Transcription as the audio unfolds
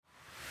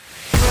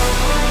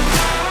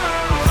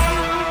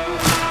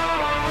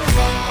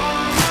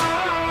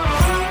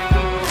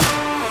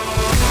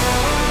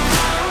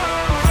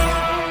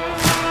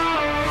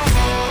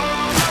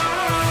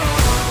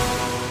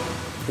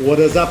What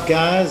is up,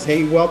 guys?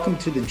 Hey, welcome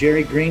to the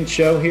Jerry Green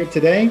Show here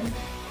today.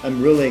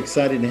 I'm really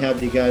excited to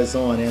have you guys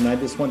on, and I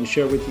just want to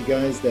share with you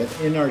guys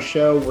that in our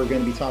show, we're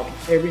going to be talking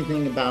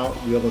everything about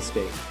real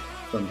estate,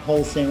 from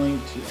wholesaling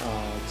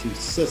to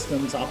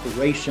systems,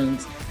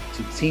 operations,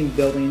 to team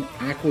building,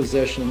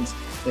 acquisitions,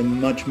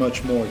 and much,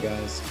 much more,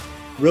 guys.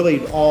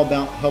 Really all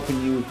about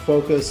helping you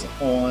focus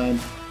on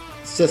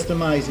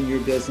systemizing your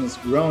business,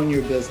 growing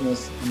your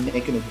business, and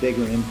making a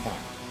bigger impact.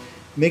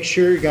 Make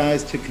sure,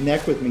 guys, to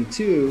connect with me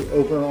too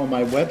over on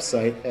my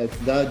website at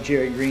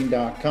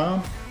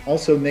thejerrygreen.com.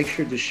 Also, make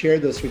sure to share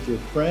this with your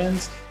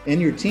friends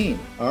and your team.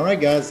 All right,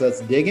 guys,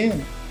 let's dig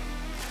in.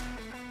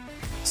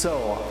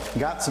 So,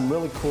 got some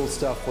really cool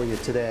stuff for you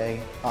today.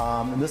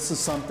 This is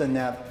something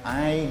that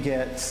I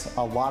get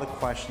a lot of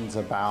questions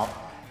about,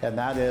 and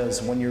that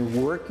is when you're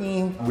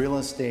working real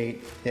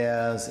estate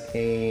as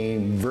a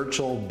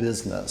virtual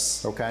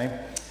business,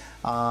 okay?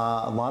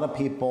 A lot of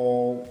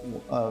people,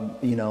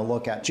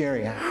 look at,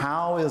 Jerry,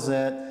 how is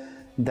it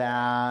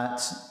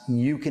that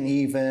you can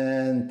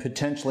even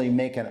potentially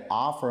make an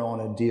offer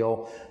on a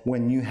deal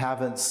when you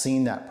haven't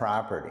seen that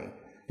property?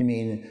 I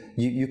mean,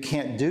 you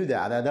can't do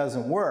that. That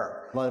doesn't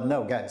work. Let them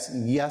know, guys,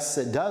 yes,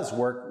 it does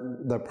work.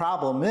 The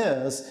problem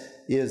is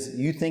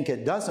you think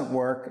it doesn't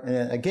work.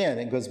 And again,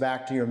 it goes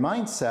back to your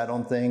mindset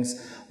on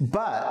things.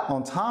 But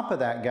on top of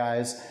that,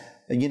 guys,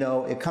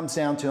 it comes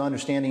down to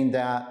understanding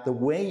that the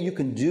way you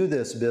can do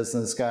this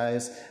business,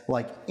 guys,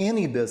 like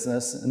any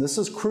business, and this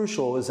is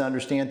crucial, is to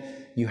understand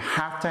you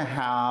have to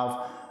have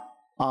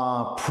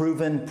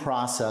proven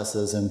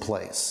processes in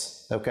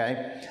place,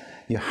 okay?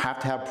 You have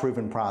to have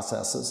proven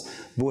processes.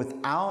 But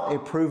without a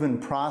proven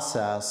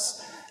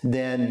process,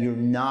 then you're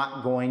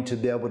not going to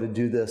be able to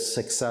do this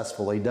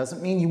successfully.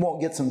 Doesn't mean you won't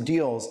get some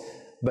deals,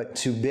 but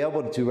to be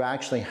able to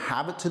actually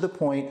have it to the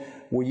point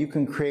where you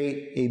can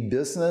create a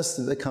business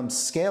that becomes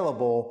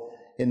scalable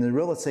in the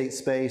real estate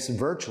space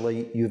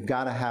virtually, you've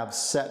got to have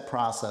set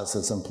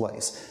processes in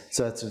place.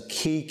 So that's a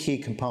key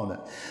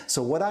component.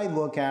 So what I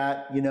look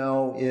at,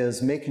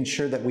 is making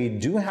sure that we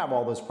do have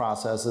all those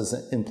processes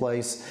in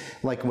place.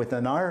 Like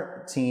within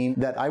our team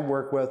that I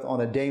work with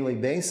on a daily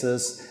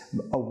basis,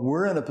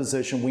 we're in a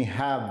position we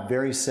have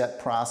very set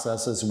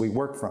processes we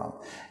work from.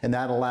 And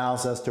that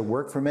allows us to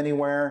work from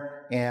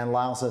anywhere and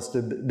allows us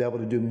to be able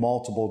to do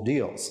multiple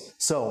deals.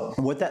 So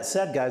with that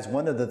said, guys,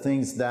 one of the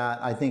things that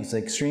I think is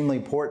extremely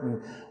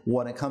important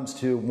when it comes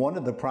to one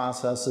of the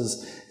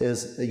processes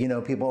is,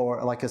 people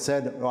are, like I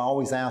said,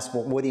 always ask,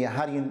 well,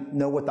 how do you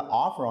know what to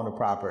offer on a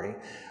property?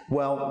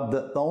 Well,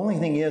 the only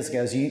thing is,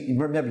 guys, you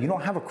remember, you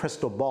don't have a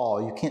crystal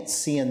ball. You can't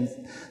see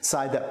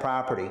inside that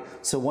property.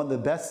 So one of the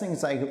best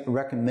things I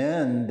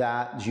recommend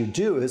that you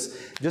do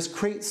is just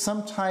create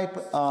some type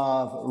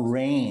of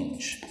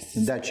range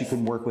that you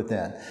can work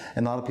within.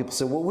 And a lot of people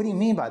say, well, what do you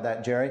mean by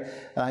that, Jerry?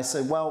 And I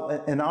say, well,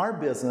 in our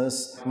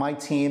business, my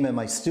team and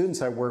my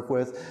students I work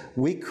with,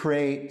 we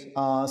create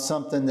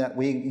something that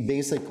we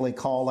basically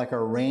call like a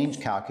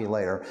range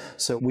calculator.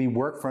 So we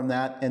work from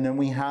that, and then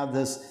we have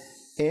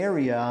this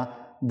area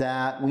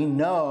that we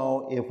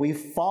know if we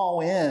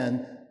fall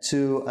in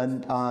to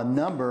a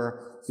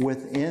number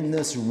within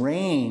this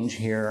range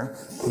here,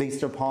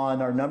 based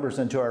upon our numbers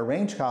into our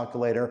range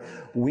calculator,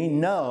 we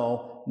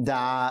know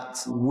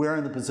that we're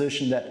in the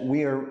position that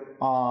we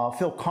are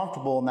feel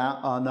comfortable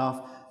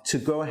enough to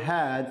go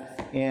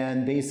ahead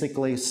and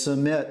basically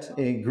submit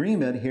an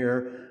agreement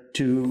here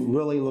to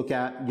really look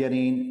at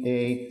getting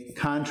a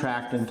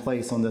contract in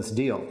place on this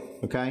deal,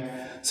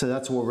 okay? So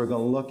that's what we're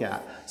going to look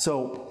at.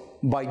 So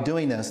by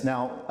doing this.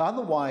 Now,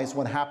 otherwise,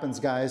 what happens,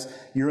 guys,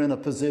 you're in a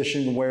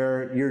position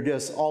where you're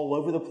just all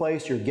over the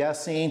place, you're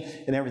guessing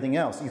and everything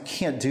else. You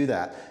can't do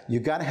that.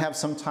 You've got to have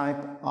some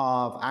type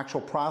of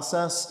actual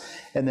process,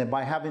 and then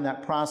by having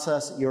that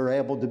process, you're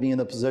able to be in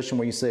a position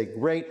where you say,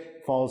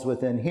 great, falls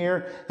within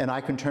here, and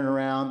I can turn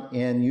around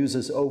and use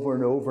this over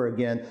and over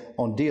again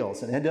on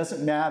deals. And it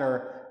doesn't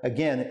matter,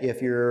 again,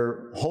 if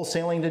you're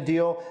wholesaling the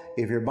deal,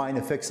 if you're buying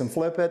to fix and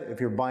flip it, if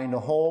you're buying to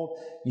hold,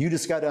 you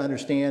just got to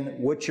understand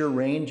what your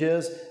range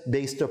is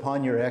based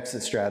upon your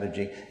exit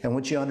strategy. And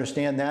once you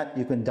understand that,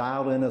 you can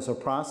dial it in as a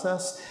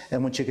process.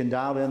 And once you can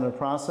dial it in a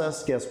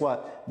process, guess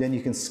what? Then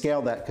you can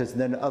scale that, because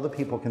then other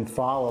people can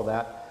follow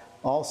that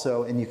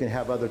also, and you can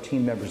have other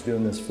team members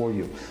doing this for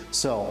you.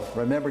 So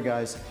remember,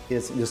 guys, it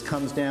just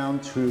comes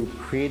down to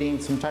creating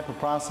some type of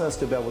process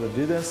to be able to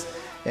do this,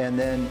 and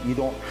then you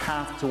don't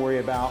have to worry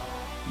about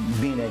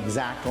being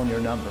exact on your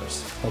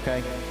numbers,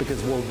 okay?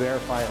 Because we'll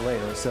verify it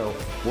later. So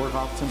work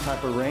off some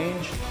type of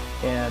range,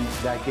 and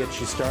that gets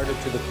you started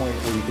to the point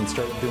where you can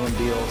start doing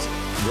deals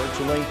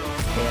virtually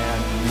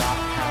and not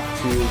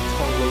have to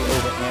totally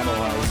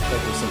overanalyze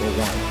every single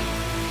one.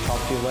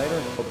 Talk to you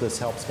later. Hope this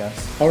helps,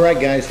 guys. All right,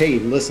 guys. Hey,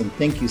 listen,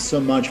 thank you so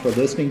much for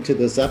listening to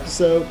this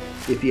episode.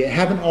 If you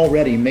haven't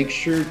already, make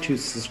sure to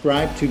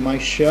subscribe to my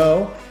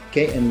show,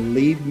 okay, and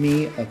leave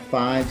me a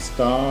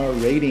 5-star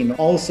rating.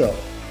 Also,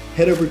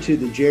 head over to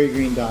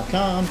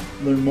thejerrygreen.com,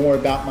 learn more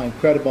about my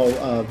incredible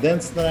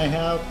events that I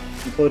have,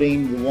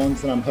 including the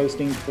ones that I'm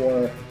hosting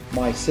for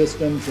my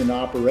systems and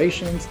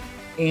operations.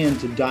 and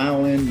to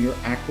dial in your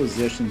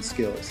acquisition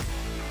skills.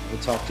 We'll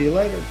talk to you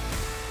later.